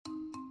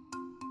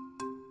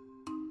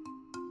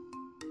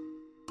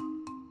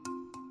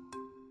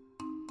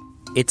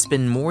It's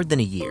been more than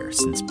a year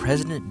since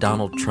President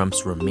Donald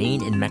Trump's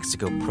Remain in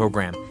Mexico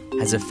program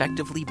has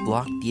effectively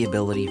blocked the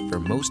ability for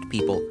most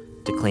people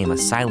to claim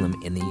asylum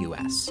in the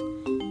U.S.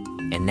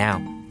 And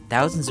now,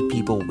 thousands of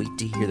people wait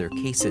to hear their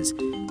cases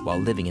while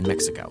living in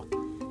Mexico.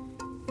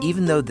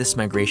 Even though this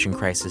migration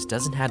crisis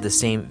doesn't have the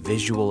same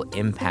visual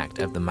impact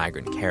of the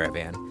migrant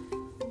caravan,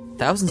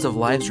 thousands of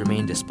lives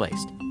remain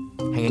displaced,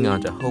 hanging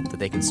on to hope that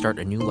they can start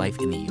a new life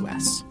in the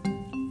U.S.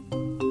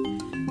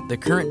 The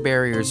current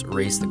barriers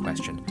raise the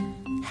question,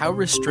 how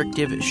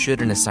restrictive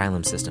should an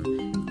asylum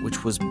system,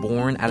 which was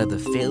born out of the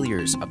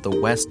failures of the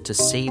West to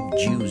save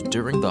Jews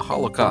during the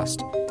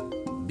Holocaust,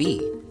 be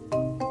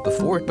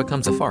before it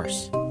becomes a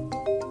farce?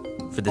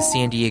 For the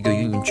San Diego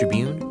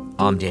Union-Tribune,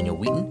 I'm Daniel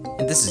Wheaton,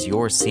 and this is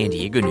your San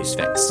Diego News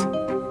Fix.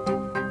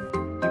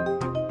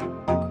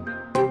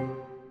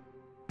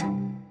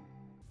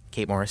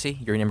 Kate Morrissey,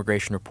 you're an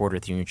immigration reporter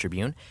at the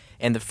Union-Tribune,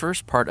 and the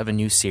first part of a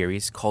new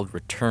series called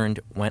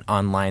Returned went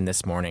online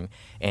this morning,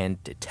 and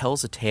it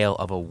tells a tale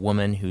of a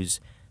woman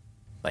who's,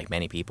 like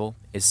many people,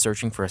 is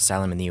searching for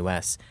asylum in the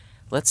U.S.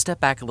 Let's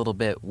step back a little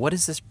bit. What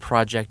is this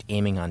project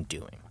aiming on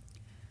doing?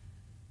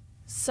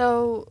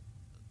 So,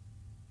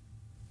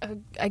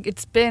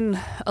 it's been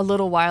a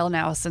little while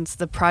now since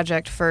the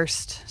project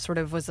first sort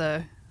of was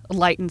a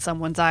light in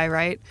someone's eye,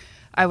 right?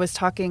 I was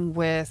talking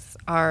with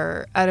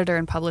our editor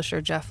and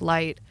publisher, Jeff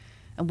Light,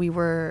 and we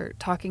were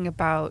talking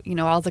about,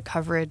 all the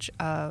coverage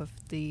of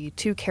the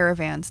two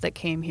caravans that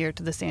came here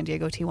to the San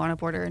Diego-Tijuana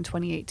border in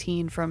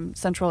 2018 from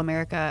Central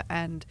America,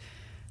 and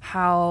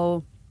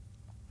how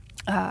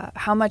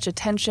much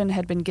attention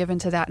had been given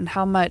to that, and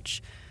how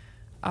much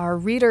our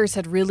readers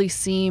had really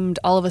seemed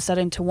all of a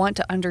sudden to want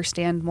to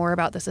understand more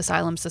about this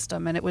asylum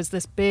system. And it was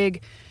this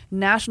big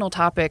national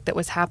topic that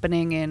was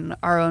happening in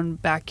our own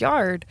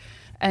backyard.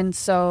 And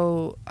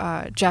so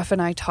Jeff and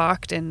I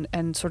talked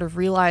and sort of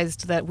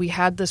realized that we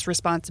had this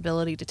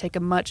responsibility to take a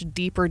much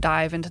deeper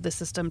dive into the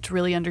system to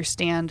really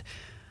understand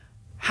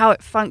how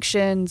it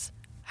functions,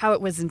 how it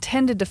was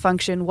intended to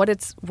function, what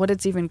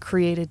it's even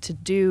created to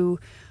do,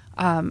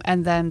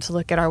 and then to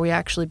look at, are we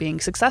actually being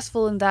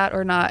successful in that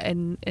or not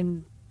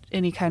in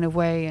any kind of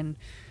way, and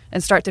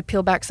start to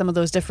peel back some of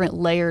those different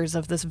layers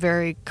of this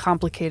very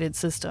complicated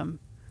system.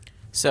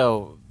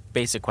 So,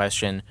 basic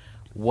question,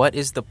 what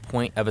is the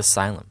point of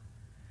asylum?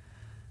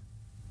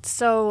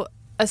 So,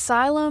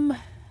 asylum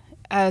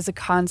as a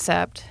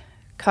concept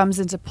comes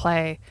into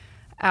play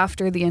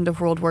after the end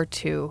of World War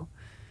II.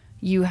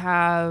 You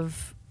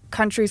have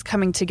countries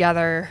coming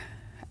together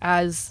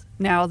as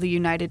now the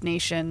United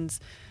Nations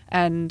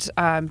and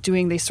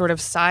doing these sort of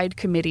side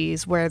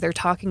committees where they're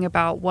talking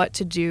about what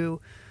to do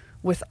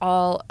with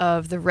all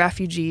of the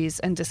refugees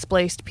and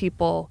displaced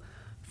people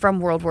from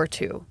World War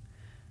II.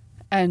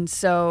 And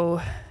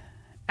so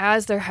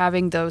as they're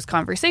having those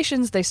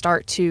conversations, they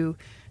start to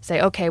say,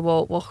 okay,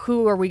 well,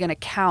 who are we going to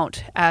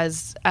count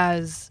as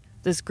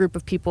this group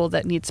of people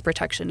that needs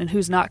protection, and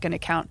who's not going to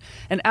count?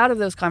 And out of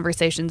those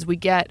conversations, we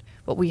get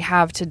what we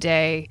have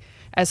today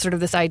as sort of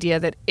this idea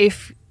that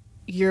if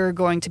you're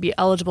going to be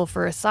eligible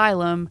for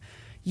asylum,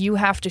 you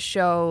have to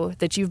show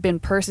that you've been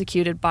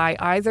persecuted by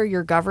either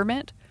your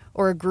government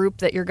or a group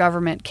that your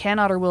government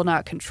cannot or will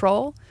not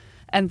control,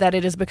 and that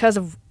it is because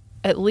of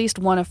at least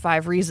one of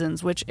 5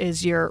 reasons, which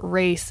is your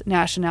race,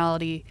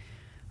 nationality,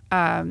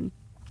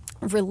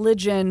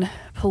 religion,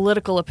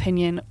 political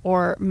opinion,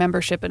 or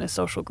membership in a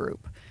social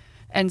group.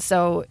 And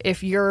so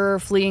if you're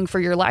fleeing for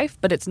your life,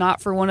 but it's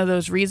not for one of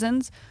those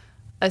reasons,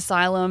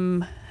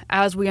 asylum,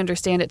 as we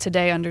understand it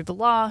today under the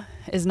law,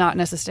 is not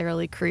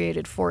necessarily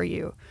created for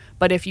you.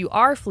 But if you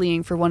are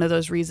fleeing for one of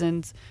those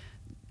reasons,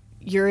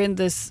 you're in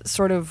this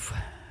sort of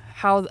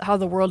how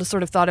the world is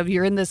sort of thought of,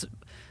 you're in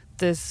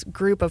this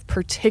group of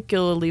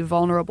particularly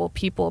vulnerable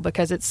people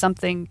because it's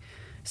something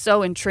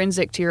so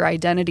intrinsic to your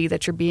identity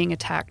that you're being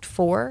attacked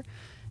for.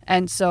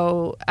 And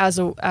so as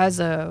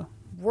a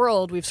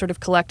world, we've sort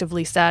of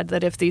collectively said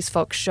that if these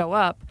folks show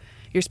up,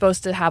 you're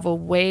supposed to have a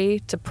way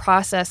to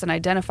process and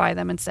identify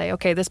them and say,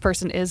 okay, this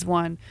person is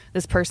one,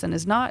 this person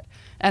is not.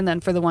 And then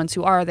for the ones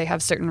who are, they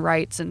have certain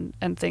rights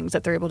and things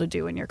that they're able to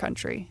do in your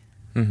country.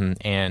 Mm-hmm.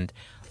 And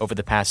over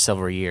the past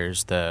several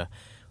years, the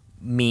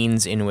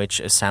means in which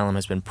asylum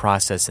has been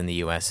processed in the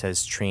U.S.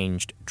 has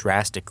changed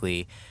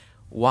drastically.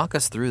 Walk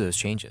us through those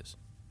changes.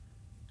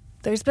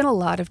 There's been a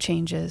lot of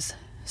changes.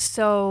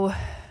 So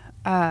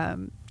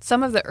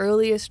some of the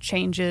earliest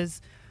changes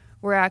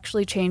were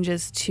actually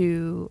changes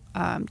to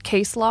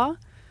case law.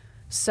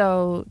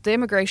 So the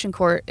immigration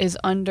court is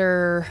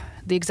under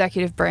the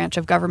executive branch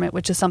of government,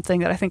 which is something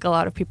that I think a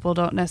lot of people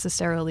don't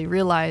necessarily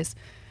realize.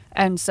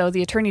 And so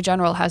the attorney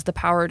general has the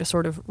power to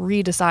sort of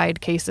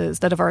re-decide cases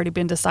that have already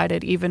been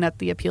decided, even at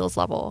the appeals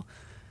level.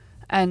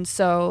 And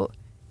so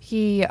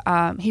he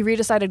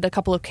re-decided a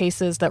couple of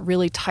cases that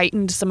really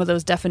tightened some of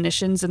those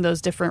definitions and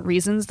those different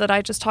reasons that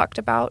I just talked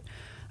about,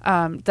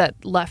 that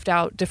left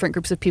out different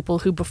groups of people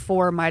who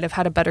before might have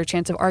had a better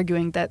chance of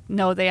arguing that,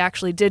 no, they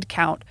actually did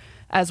count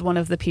as one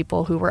of the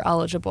people who were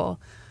eligible.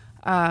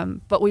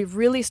 But we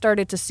really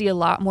started to see a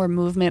lot more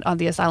movement on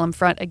the asylum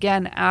front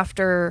again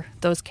after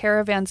those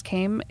caravans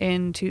came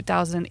in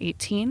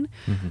 2018.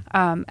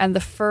 And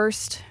the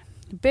first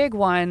big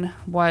one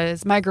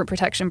was migrant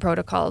protection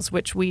protocols,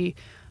 which we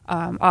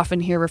often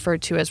hear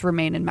referred to as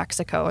Remain in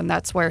Mexico. And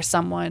that's where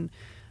someone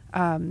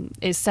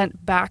is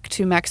sent back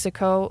to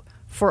Mexico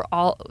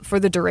for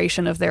the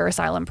duration of their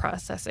asylum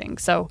processing.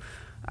 So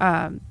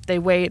they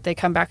wait, they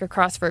come back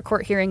across for a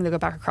court hearing, they go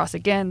back across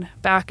again,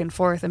 back and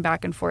forth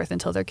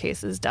until their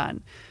case is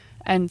done.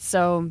 And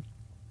so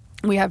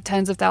we have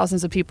tens of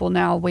thousands of people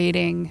now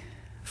waiting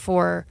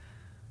for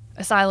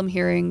asylum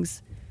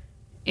hearings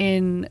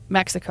in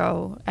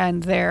Mexico,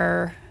 and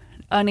they're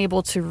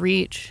unable to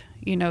reach,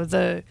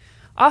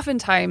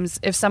 oftentimes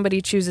if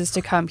somebody chooses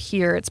to come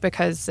here, it's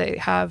because they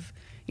have,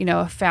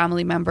 a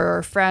family member or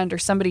a friend or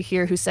somebody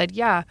here who said,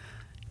 yeah,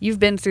 you've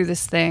been through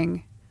this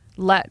thing,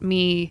 let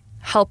me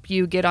help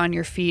you get on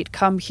your feet,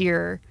 come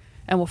here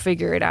and we'll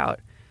figure it out.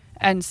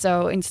 And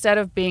so instead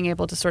of being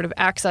able to sort of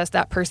access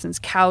that person's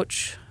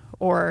couch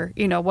or,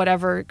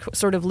 whatever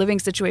sort of living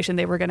situation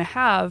they were going to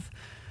have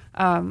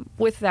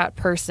with that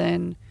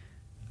person,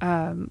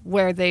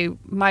 where they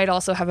might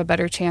also have a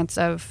better chance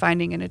of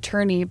finding an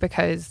attorney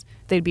because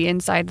they'd be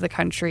inside the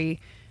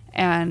country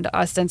and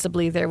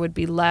ostensibly there would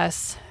be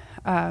less,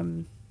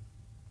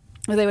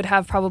 they would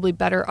have probably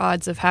better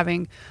odds of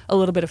having a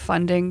little bit of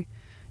funding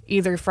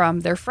either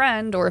from their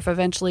friend or if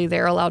eventually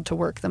they're allowed to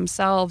work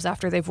themselves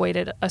after they've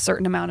waited a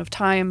certain amount of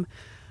time,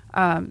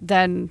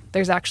 then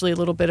there's actually a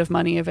little bit of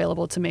money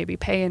available to maybe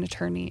pay an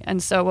attorney.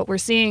 And so what we're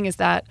seeing is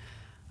that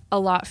a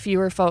lot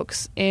fewer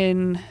folks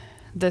in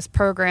this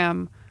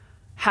program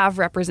have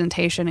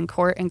representation in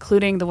court,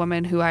 including the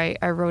woman who I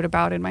wrote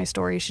about in my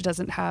story. She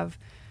doesn't have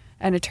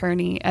an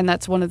attorney. And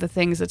that's one of the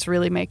things that's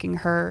really making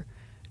her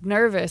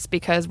nervous,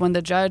 because when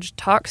the judge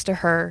talks to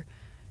her,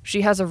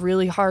 she has a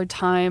really hard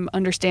time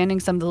understanding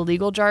some of the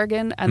legal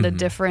jargon and the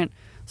different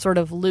sort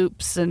of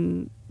loops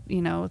and,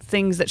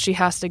 things that she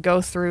has to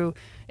go through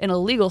in a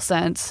legal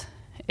sense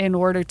in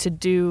order to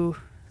do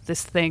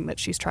this thing that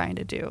she's trying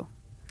to do.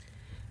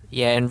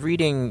 Yeah, and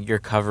reading your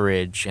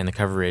coverage and the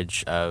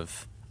coverage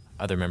of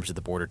other members of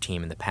the border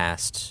team in the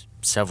past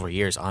several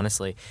years,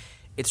 honestly,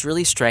 it's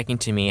really striking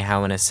to me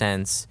how, in a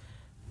sense,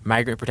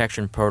 migrant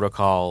protection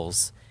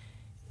protocols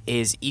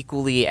is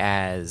equally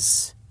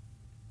as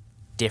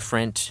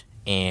different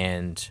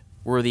and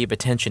worthy of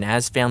attention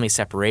as family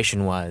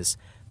separation was.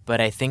 But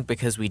I think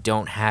because we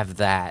don't have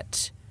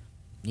that,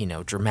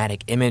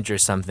 dramatic image or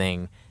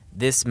something,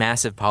 this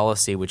massive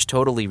policy, which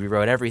totally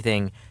rewrote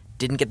everything,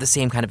 didn't get the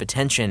same kind of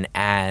attention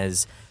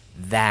as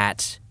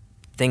that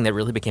thing that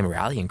really became a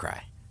rallying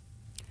cry.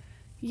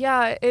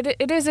 Yeah,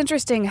 it is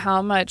interesting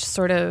how much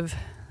sort of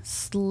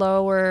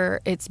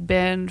slower it's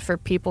been for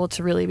people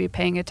to really be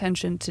paying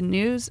attention to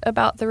news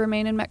about the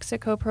Remain in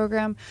Mexico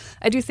program.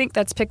 I do think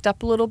that's picked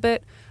up a little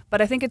bit,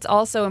 but I think it's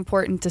also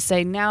important to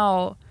say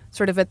now,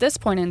 sort of at this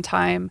point in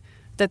time,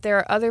 that there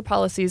are other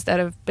policies that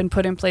have been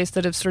put in place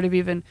that have sort of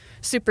even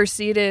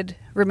superseded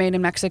Remain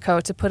in Mexico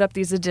to put up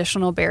these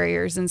additional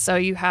barriers. And so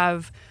you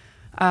have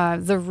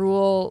the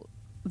rule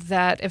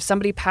that if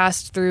somebody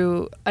passed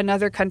through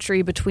another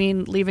country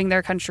between leaving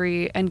their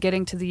country and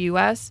getting to the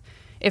U.S.,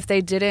 if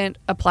they didn't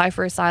apply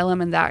for asylum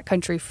in that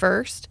country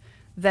first,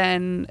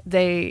 then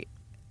they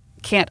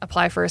can't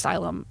apply for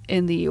asylum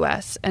in the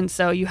U.S. And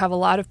so you have a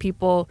lot of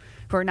people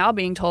who are now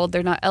being told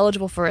they're not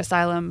eligible for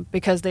asylum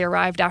because they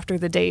arrived after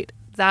the date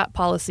that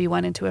policy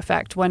went into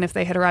effect, when if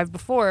they had arrived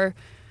before,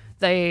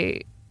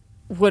 they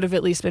would have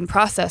at least been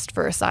processed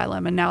for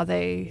asylum, and now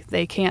they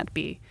can't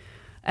be.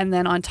 And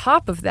then on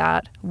top of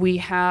that, we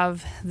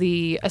have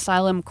the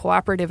asylum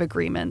cooperative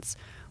agreements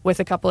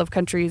with a couple of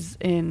countries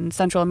in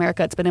Central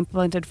America. It's been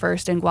implemented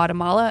first in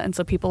Guatemala, and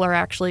so people are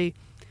actually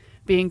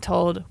being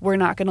told, we're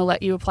not going to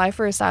let you apply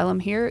for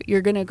asylum here.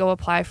 You're going to go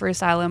apply for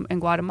asylum in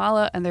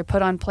Guatemala, and they're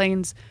put on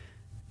planes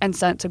and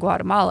sent to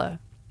Guatemala.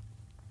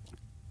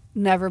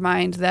 Never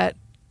mind that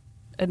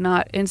a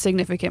not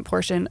insignificant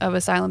portion of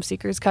asylum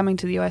seekers coming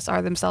to the U.S.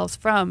 are themselves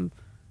from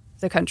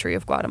the country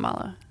of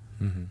Guatemala.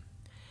 Mm-hmm.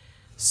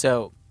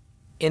 So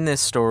in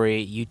this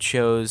story, you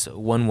chose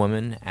one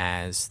woman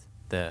as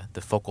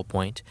the focal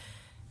point.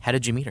 How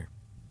did you meet her?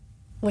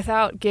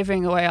 Without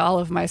giving away all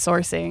of my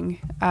sourcing,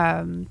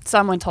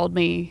 someone told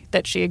me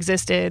that she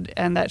existed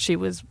and that she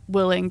was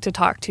willing to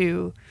talk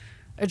to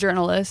a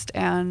journalist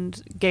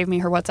and gave me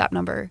her WhatsApp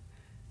number.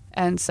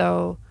 And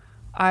so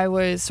I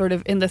was sort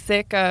of in the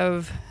thick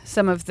of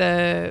some of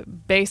the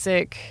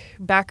basic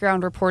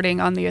background reporting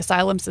on the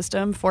asylum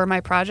system for my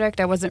project.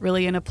 I wasn't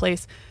really in a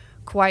place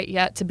quite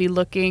yet to be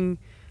looking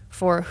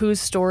for whose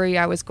story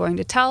I was going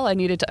to tell. I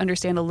needed to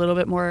understand a little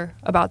bit more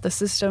about the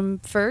system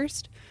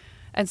first.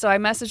 And so I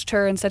messaged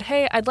her and said,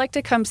 hey, I'd like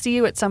to come see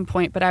you at some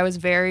point, but I was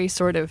very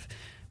sort of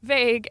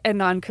vague and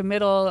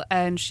non-committal.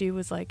 And she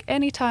was like,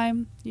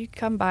 anytime, you can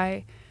come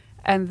by.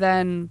 And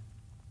then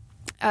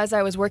as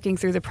I was working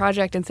through the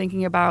project and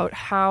thinking about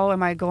how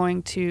am I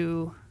going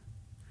to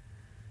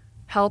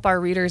help our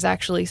readers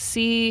actually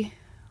see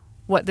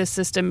what this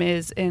system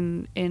is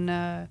in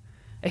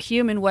a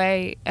human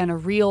way and a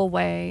real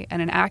way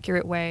and an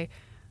accurate way,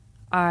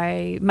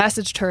 I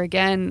messaged her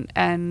again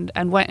and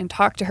went and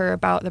talked to her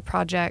about the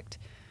project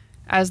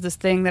as this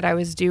thing that I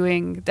was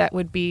doing that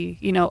would be,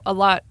 you know, a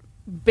lot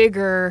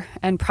bigger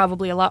and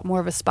probably a lot more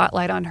of a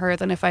spotlight on her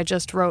than if I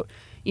just wrote,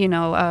 you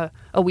know,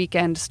 a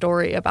weekend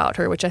story about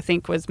her, which I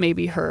think was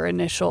maybe her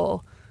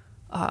initial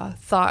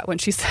thought when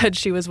she said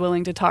she was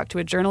willing to talk to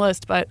a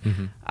journalist. But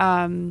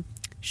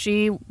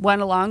she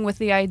went along with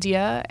the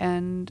idea,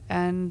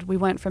 and we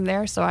went from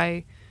there. So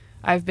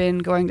I've been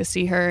going to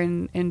see her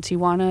in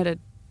Tijuana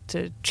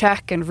to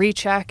check and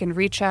recheck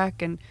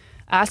and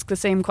ask the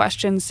same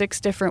question 6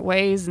 different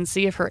ways and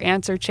see if her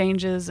answer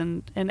changes,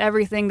 and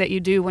everything that you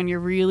do when you're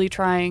really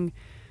trying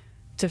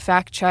to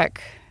fact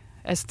check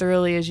as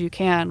thoroughly as you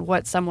can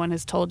what someone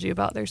has told you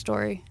about their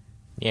story.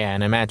 Yeah,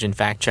 and imagine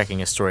fact checking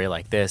a story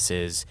like this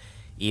is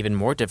even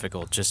more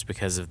difficult just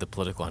because of the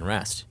political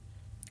unrest.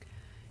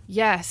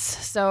 Yes.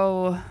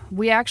 So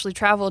we actually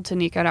traveled to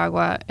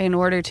Nicaragua in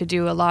order to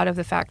do a lot of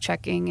the fact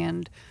checking,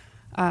 and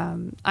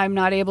I'm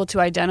not able to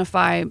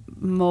identify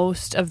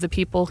most of the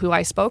people who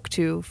I spoke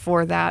to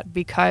for that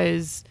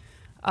because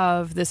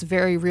of this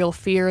very real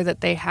fear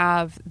that they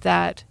have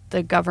that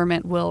the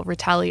government will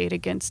retaliate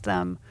against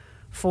them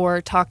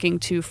for talking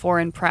to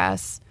foreign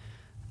press.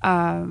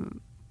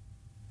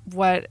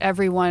 What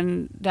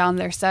everyone down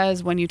there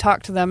says when you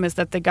talk to them is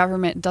that the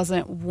government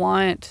doesn't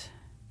want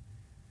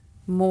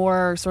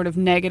more sort of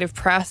negative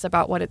press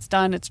about what it's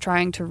done. It's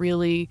trying to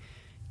really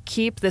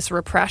keep this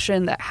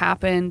repression that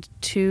happened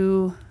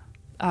to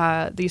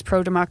these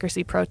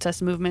pro-democracy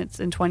protest movements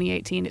in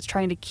 2018. It's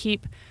trying to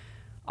keep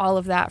all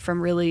of that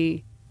from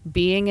really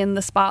being in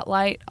the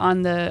spotlight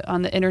on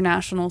the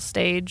international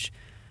stage.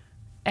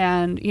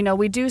 And, you know,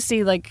 we do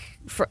see, like,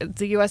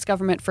 the U.S.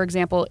 government, for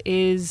example,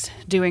 is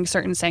doing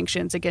certain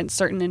sanctions against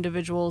certain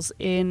individuals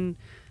in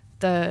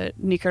the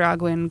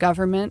Nicaraguan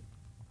government.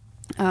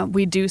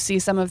 We do see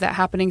some of that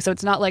happening. So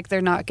it's not like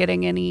they're not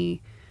getting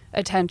any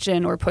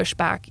attention or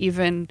pushback.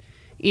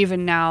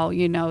 Even now,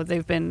 you know,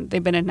 they've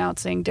been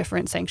announcing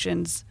different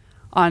sanctions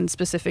on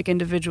specific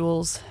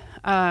individuals.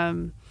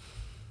 But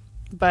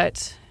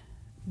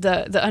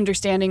the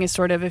understanding is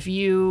sort of, if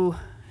you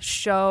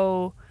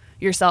show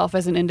yourself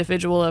as an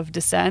individual of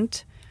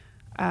dissent,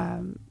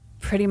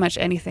 pretty much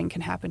anything can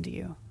happen to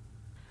you.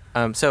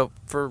 So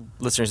for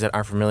listeners that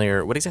aren't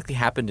familiar, what exactly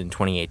happened in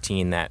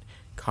 2018 that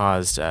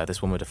caused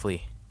this woman to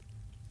flee?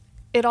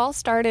 It all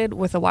started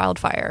with a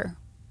wildfire.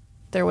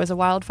 There was a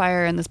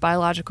wildfire in this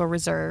biological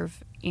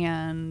reserve,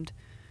 and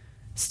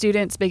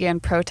students began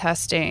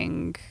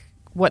protesting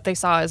what they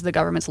saw as the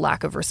government's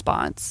lack of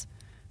response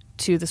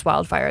to this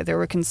wildfire. There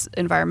were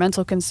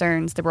environmental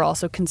concerns. There were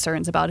also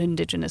concerns about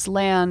indigenous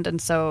land.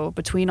 And so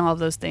between all of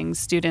those things,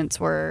 students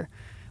were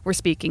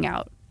speaking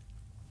out.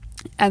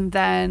 And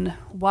then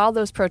while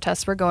those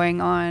protests were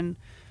going on,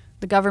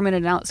 the government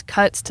announced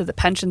cuts to the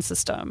pension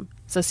system.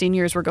 So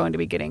seniors were going to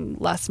be getting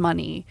less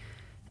money.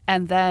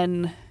 And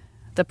then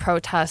the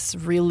protests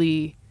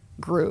really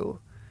grew.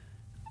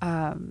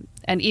 And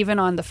even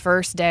on the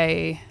first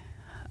day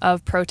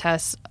of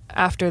protests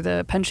after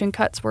the pension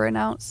cuts were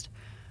announced,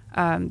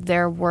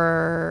 there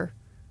were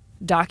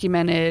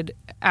documented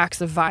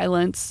acts of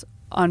violence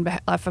on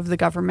behalf of the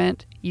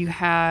government. You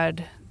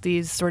had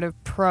these sort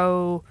of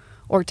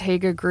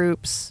pro-Ortega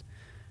groups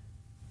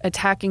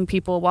attacking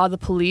people while the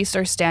police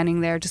are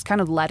standing there, just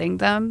kind of letting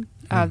them.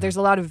 There's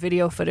a lot of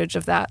video footage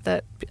of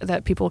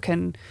that people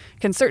can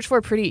search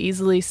for pretty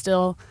easily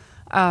still.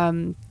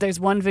 There's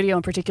one video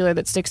in particular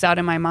that sticks out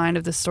in my mind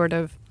of this sort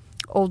of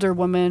older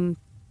woman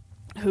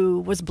who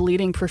was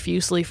bleeding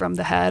profusely from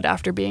the head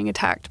after being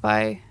attacked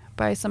by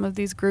some of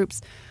these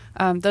groups.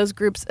 Those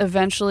groups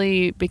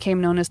eventually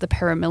became known as the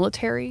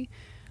paramilitary,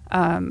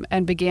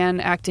 and began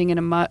acting in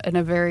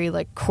a very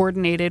like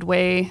coordinated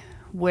way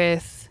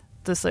with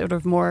the sort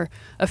of more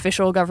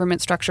official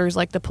government structures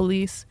like the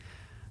police.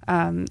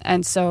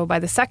 And so by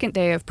the second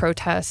day of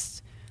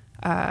protests,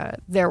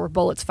 there were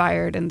bullets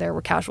fired and there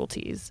were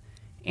casualties.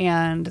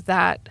 And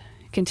that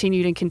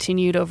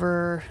continued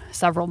over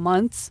several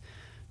months.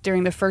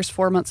 During the first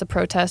 4 months of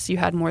protests, you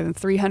had more than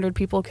 300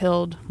 people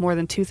killed, more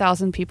than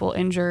 2,000 people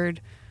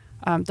injured.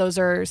 Those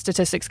are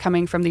statistics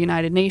coming from the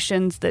United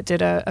Nations that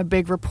did a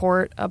big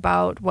report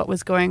about what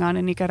was going on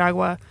in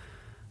Nicaragua.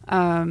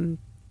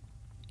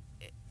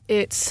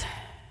 It's,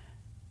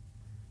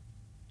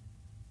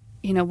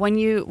 you know, when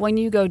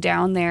you go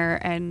down there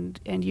and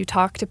you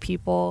talk to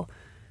people,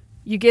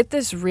 you get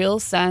this real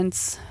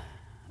sense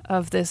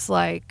of this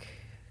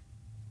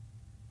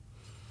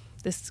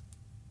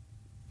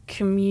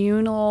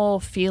communal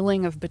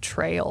feeling of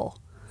betrayal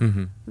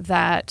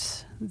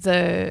that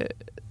the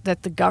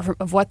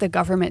government, of what the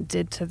government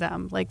did to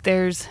them. Like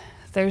there's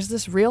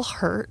this real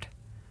hurt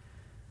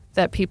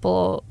that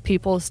people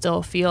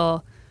still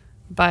feel,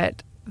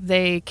 but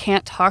they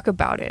can't talk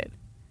about it.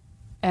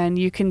 And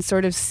you can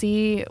sort of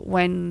see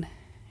when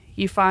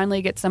you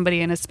finally get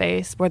somebody in a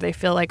space where they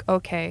feel like,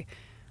 okay,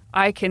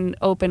 I can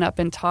open up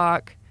and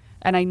talk,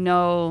 and I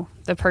know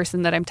the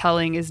person that I'm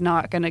telling is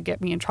not going to get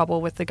me in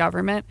trouble with the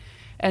government.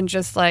 And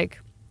just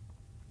like,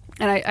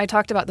 and I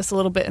talked about this a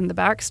little bit in the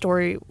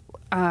backstory,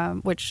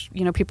 which,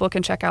 people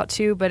can check out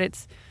too, but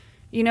it's,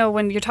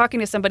 when you're talking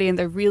to somebody and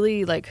they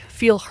really like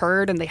feel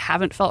heard and they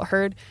haven't felt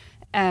heard,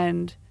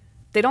 and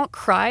they don't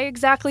cry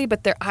exactly,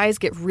 but their eyes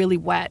get really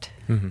wet.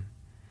 Mm-hmm.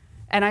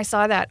 And I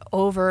saw that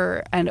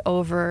over and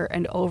over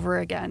and over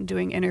again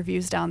doing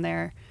interviews down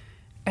there.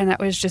 And that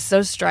was just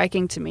so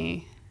striking to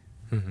me.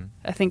 Mm-hmm.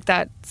 I think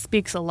that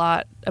speaks a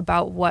lot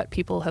about what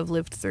people have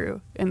lived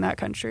through in that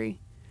country.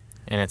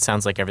 And it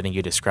sounds like everything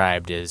you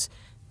described is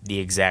the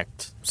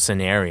exact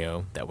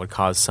scenario that would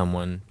cause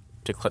someone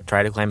to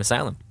try to claim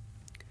asylum.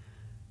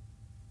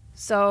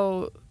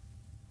 So,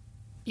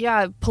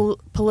 yeah,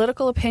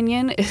 political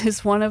opinion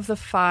is one of the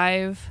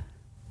 5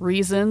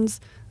 reasons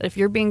that if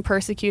you're being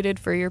persecuted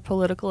for your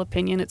political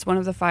opinion, it's one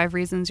of the 5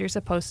 reasons you're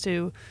supposed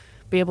to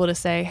be able to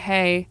say,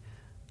 hey,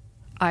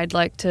 I'd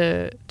like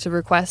to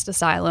request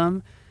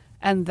asylum.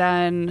 And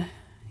then,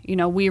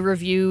 we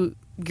review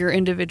your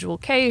individual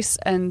case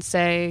and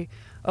say,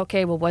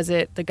 okay, well, was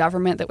it the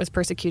government that was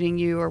persecuting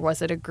you, or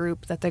was it a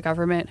group that the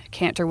government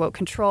can't or won't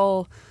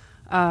control?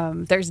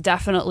 There's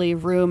definitely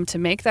room to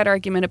make that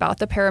argument about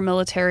the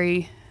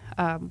paramilitary,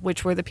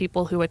 which were the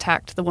people who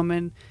attacked the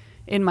woman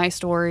in my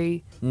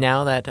story.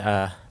 Now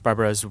that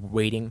Barbara's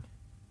waiting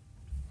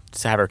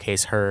to have her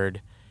case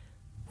heard,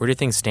 where do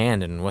things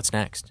stand and what's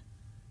next?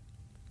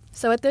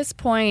 So at this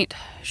point,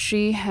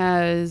 she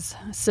has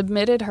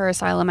submitted her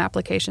asylum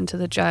application to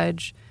the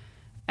judge.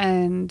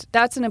 And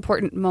that's an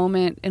important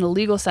moment in a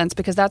legal sense,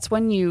 because that's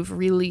when you've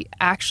really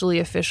actually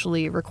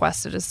officially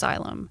requested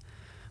asylum.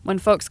 When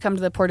folks come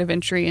to the port of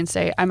entry and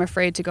say, I'm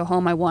afraid to go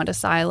home, I want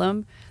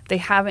asylum, they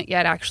haven't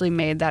yet actually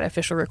made that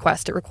official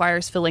request. It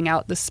requires filling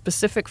out the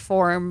specific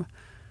form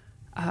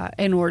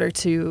in order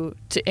to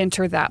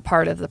enter that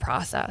part of the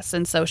process.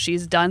 And so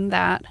she's done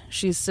that.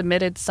 She's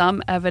submitted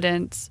some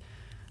evidence.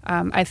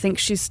 I think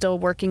she's still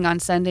working on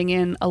sending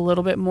in a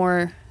little bit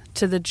more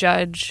to the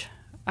judge.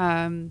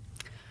 And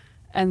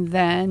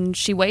then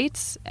she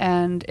waits,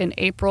 and in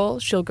April,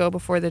 she'll go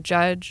before the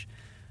judge.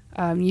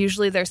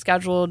 Usually they're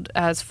scheduled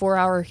as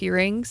 4-hour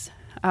hearings.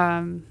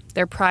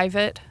 They're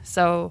private,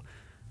 so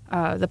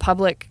the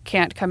public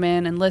can't come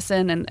in and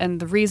listen. And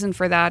the reason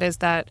for that is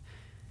that,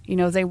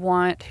 they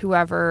want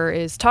whoever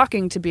is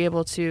talking to be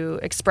able to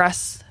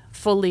express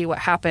fully what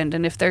happened.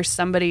 And if there's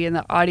somebody in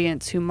the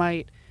audience who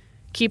might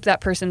keep that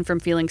person from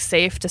feeling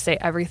safe to say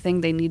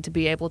everything they need to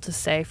be able to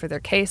say for their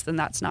case, then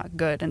that's not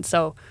good. And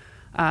so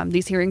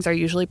these hearings are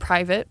usually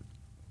private.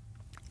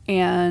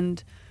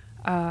 And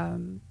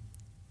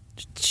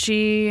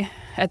she,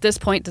 at this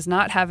point, does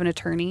not have an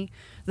attorney.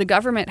 The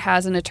government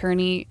has an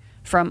attorney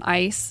from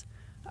ICE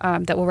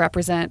that will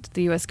represent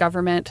the U.S.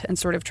 government and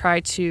sort of try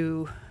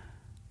to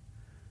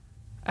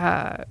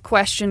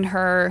question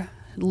her,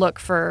 look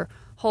for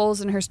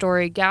holes in her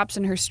story, gaps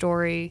in her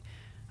story,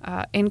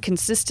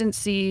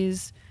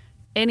 inconsistencies,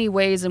 any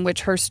ways in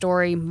which her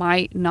story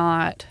might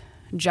not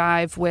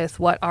jive with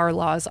what our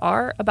laws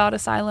are about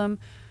asylum.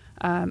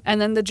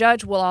 And then the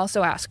judge will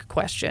also ask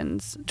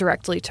questions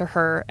directly to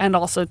her and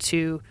also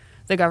to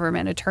the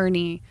government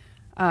attorney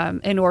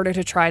in order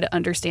to try to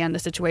understand the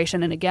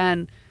situation. And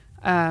again,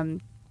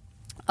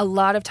 a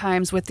lot of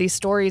times with these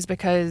stories,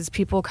 because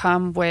people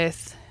come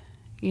with,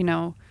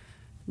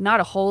 not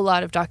a whole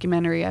lot of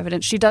documentary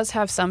evidence. She does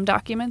have some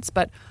documents,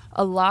 but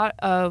a lot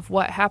of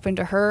what happened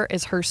to her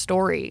is her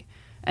story.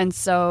 And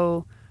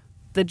so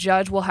the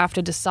judge will have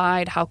to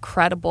decide how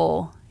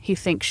credible he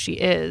thinks she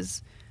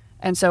is.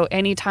 And so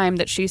any time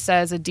that she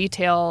says a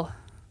detail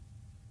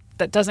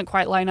that doesn't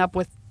quite line up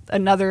with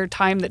another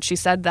time that she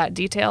said that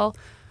detail,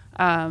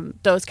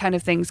 those kind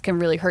of things can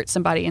really hurt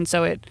somebody. And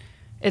so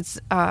it's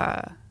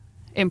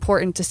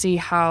important to see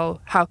how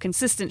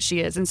consistent she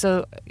is. And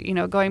so,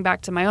 going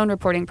back to my own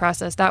reporting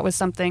process, that was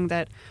something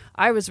that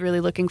I was really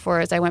looking for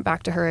as I went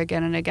back to her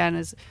again and again,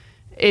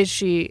 is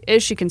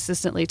she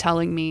consistently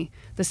telling me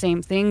the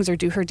same things, or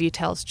do her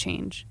details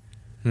change?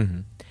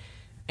 Mm-hmm.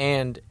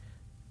 And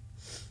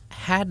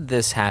had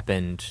this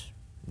happened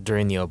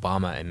during the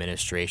Obama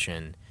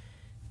administration,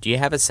 do you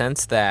have a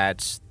sense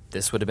that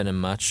this would have been a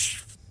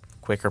much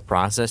quicker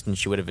process and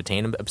she would have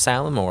attained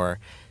asylum, or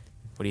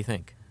what do you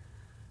think?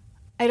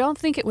 I don't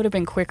think it would have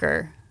been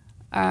quicker.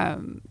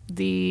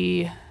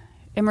 The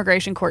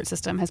immigration court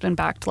system has been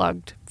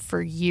backlogged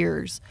for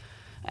years.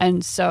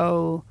 And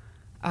so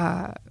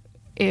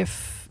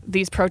if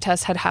these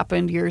protests had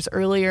happened years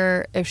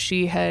earlier, if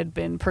she had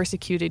been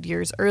persecuted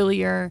years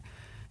earlier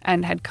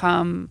and had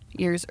come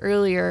years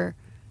earlier,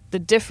 the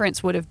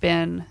difference would have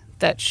been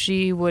that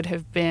she would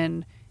have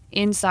been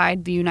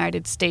inside the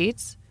United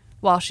States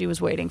while she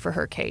was waiting for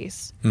her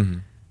case. Mm-hmm.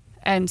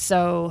 And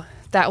so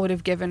that would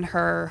have given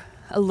her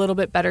a little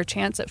bit better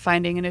chance at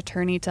finding an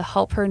attorney to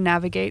help her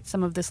navigate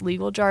some of this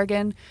legal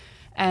jargon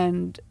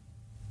and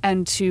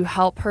to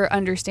help her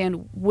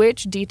understand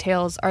which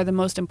details are the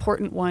most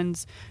important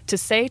ones to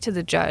say to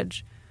the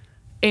judge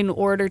in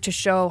order to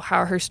show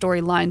how her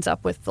story lines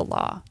up with the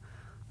law.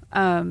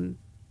 The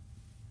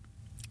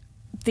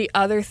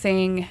other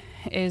thing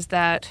is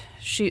that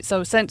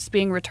since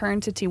being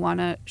returned to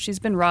Tijuana, she's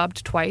been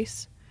robbed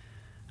twice.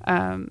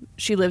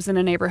 She lives in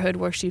a neighborhood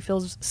where she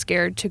feels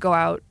scared to go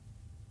out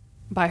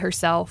by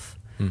herself.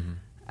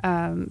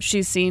 Mm-hmm.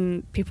 She's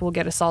seen people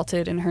get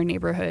assaulted in her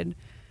neighborhood.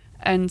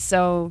 And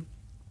so,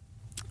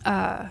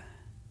 to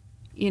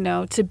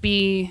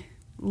be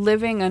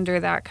living under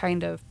that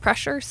kind of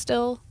pressure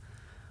still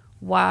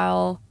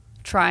while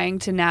trying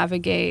to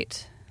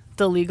navigate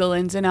the legal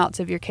ins and outs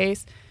of your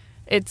case,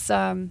 it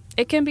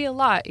can be a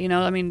lot,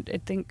 I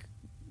think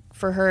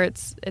for her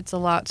it's a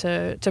lot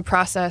to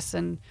process,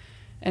 and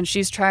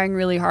she's trying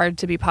really hard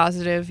to be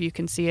positive. You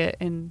can see it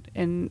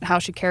in how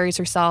she carries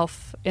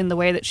herself, in the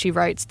way that she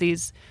writes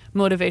these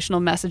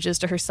motivational messages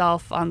to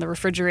herself on the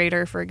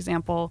refrigerator, for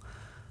example.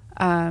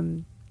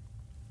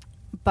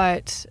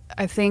 But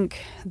I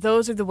think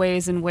those are the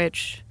ways in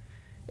which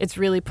it's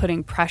really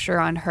putting pressure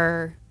on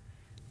her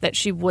that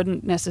she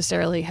wouldn't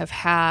necessarily have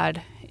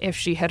had if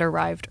she had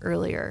arrived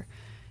earlier.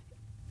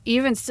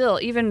 Even still,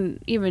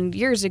 even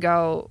years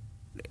ago,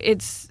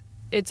 it's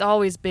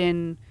always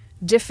been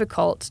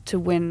difficult to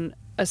win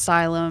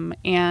asylum,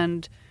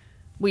 and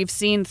we've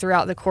seen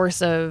throughout the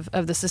course of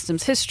the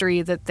system's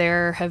history that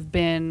there have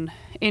been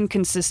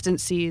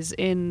inconsistencies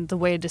in the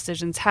way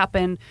decisions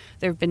happen.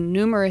 There have been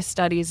numerous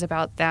studies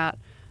about that.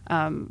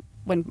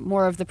 When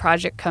more of the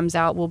project comes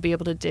out, we'll be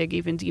able to dig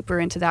even deeper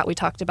into that. We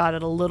talked about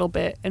it a little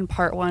bit in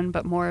part one,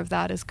 but more of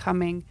that is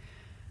coming.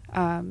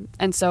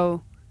 And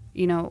so,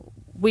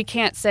 we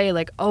can't say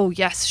like, oh,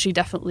 yes, she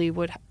definitely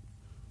would.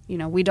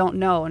 We don't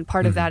know. And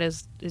part of that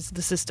is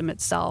the system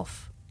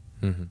itself.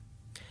 Mm-hmm.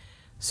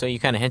 So you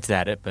kind of hinted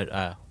at it,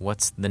 but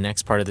what's the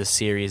next part of this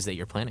series that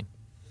you're planning?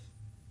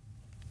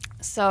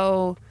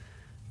 So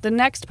the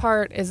next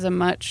part is a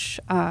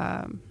much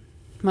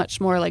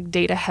more like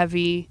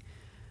data-heavy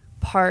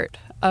part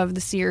of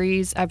the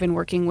series. I've been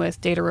working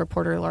with data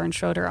reporter Lauren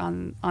Schroeder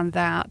on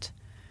that.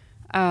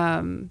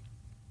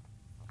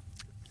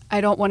 I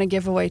don't want to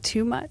give away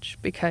too much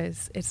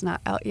because it's not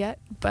out yet,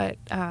 but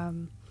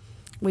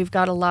we've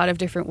got a lot of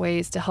different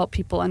ways to help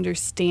people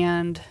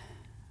understand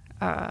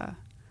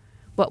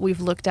what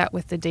we've looked at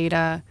with the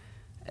data.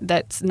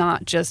 That's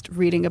not just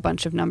reading a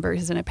bunch of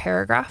numbers in a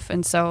paragraph.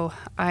 And so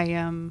I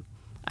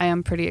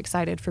am pretty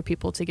excited for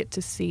people to get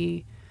to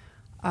see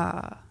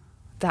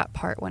that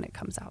part when it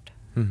comes out.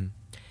 Mm-hmm.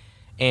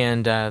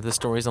 And the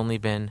story's only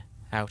been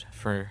out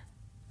for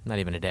not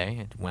even a day.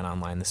 It went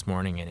online this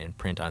morning and in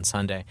print on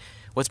Sunday.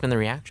 What's been the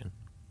reaction?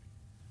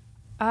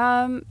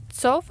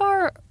 So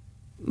far,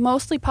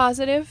 mostly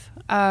positive.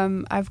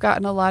 I've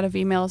gotten a lot of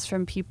emails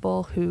from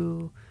people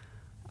who,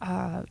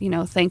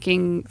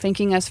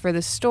 thanking us for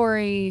the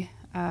story.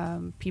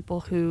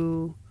 People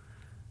who,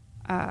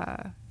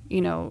 I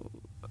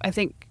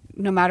think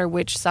no matter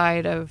which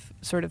side of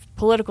sort of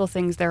political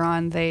things they're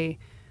on, they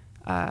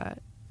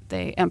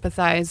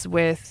empathize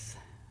with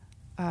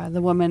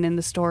the woman in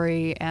the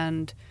story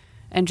and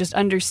just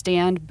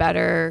understand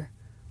better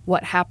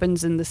what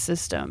happens in the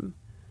system.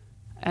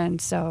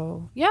 And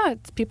so, yeah,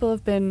 people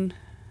have been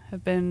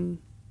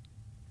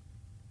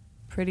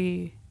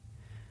pretty,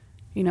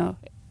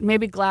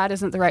 maybe glad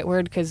isn't the right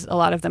word because a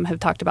lot of them have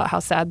talked about how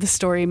sad the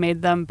story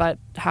made them, but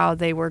how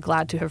they were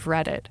glad to have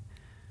read it.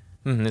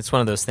 It's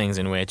one of those things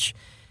in which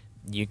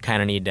you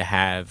kind of need to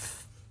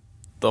have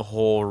the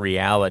whole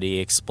reality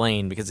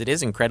explained because it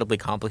is incredibly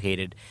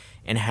complicated,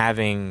 and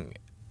having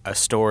a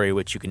story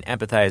which you can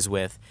empathize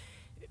with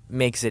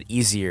makes it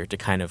easier to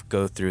kind of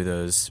go through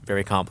those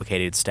very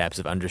complicated steps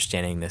of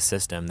understanding this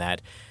system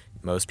that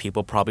most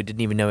people probably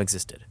didn't even know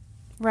existed.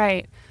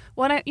 Right.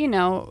 Well,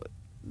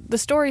 the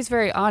story's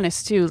very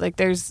honest too. Like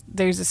there's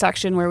a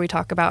section where we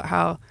talk about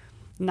how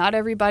not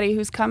everybody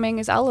who's coming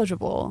is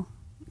eligible,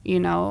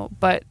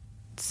 but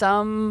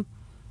some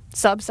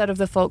subset of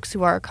the folks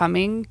who are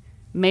coming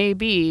may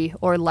be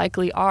or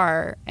likely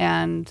are.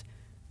 And,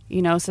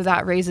 so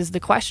that raises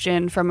the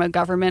question from a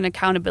government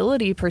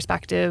accountability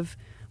perspective.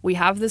 We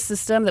have this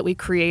system that we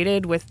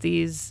created with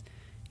these,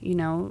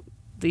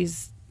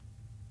 these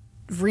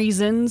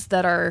reasons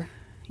that are,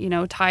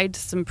 tied to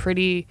some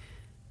pretty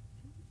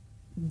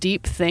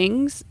deep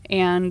things.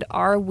 And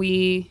are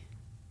we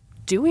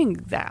doing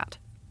that?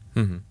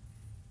 Mm-hmm.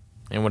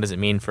 And what does it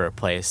mean for a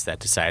place that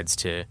decides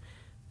to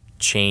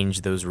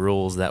change those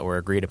rules that were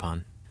agreed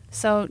upon?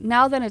 So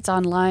now that it's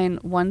online,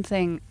 one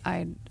thing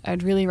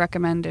I'd really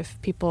recommend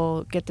if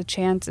people get the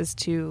chance is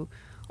to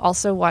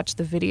also watch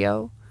the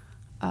video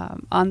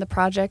on the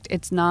project.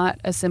 It's not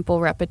a simple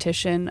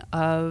repetition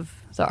of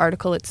the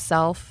article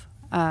itself.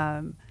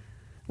 When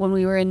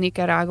we were in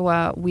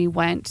Nicaragua, we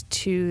went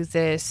to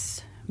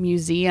this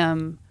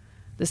museum,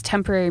 this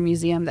temporary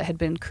museum that had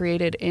been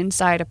created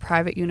inside a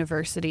private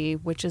university,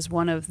 which is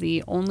one of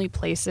the only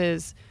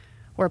places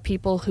where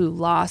people who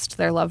lost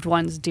their loved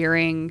ones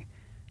during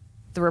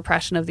the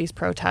repression of these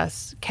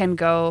protests can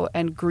go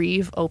and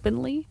grieve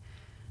openly.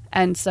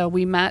 And so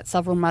we met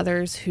several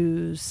mothers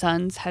whose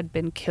sons had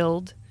been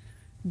killed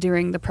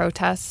during the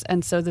protests.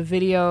 And so the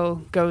video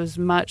goes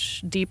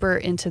much deeper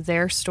into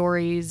their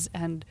stories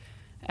and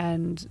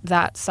and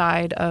that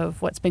side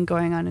of what's been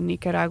going on in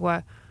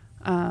Nicaragua.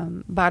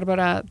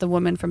 Barbara, the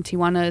woman from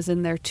Tijuana, is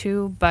in there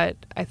too, but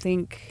I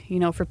think,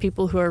 for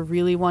people who are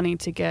really wanting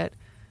to get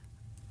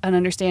an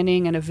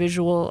understanding and a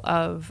visual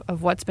of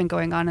what's been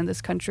going on in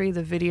this country,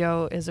 the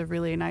video is a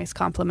really nice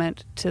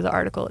complement to the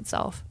article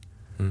itself.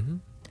 Mm-hmm.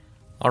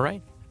 All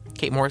right.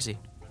 Kate Morrissey,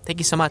 thank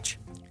you so much.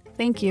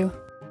 Thank you.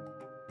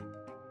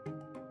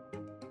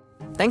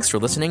 Thanks for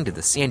listening to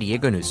the San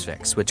Diego News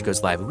Fix, which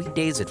goes live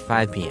weekdays at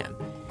 5 p.m.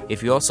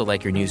 If you also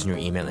like your news in your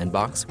email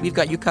inbox, we've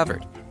got you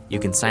covered. You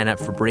can sign up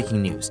for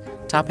breaking news,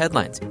 top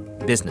headlines,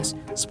 business,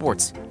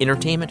 sports,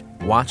 entertainment,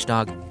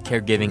 watchdog,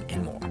 caregiving,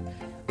 and more.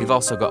 We've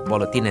also got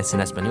Boletines en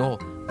Español,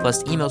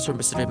 plus emails from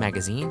Pacific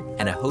Magazine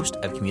and a host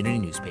of community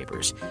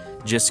newspapers.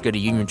 Just go to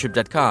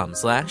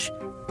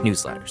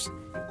uniontrip.com/newsletters.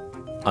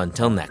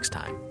 Until next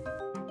time.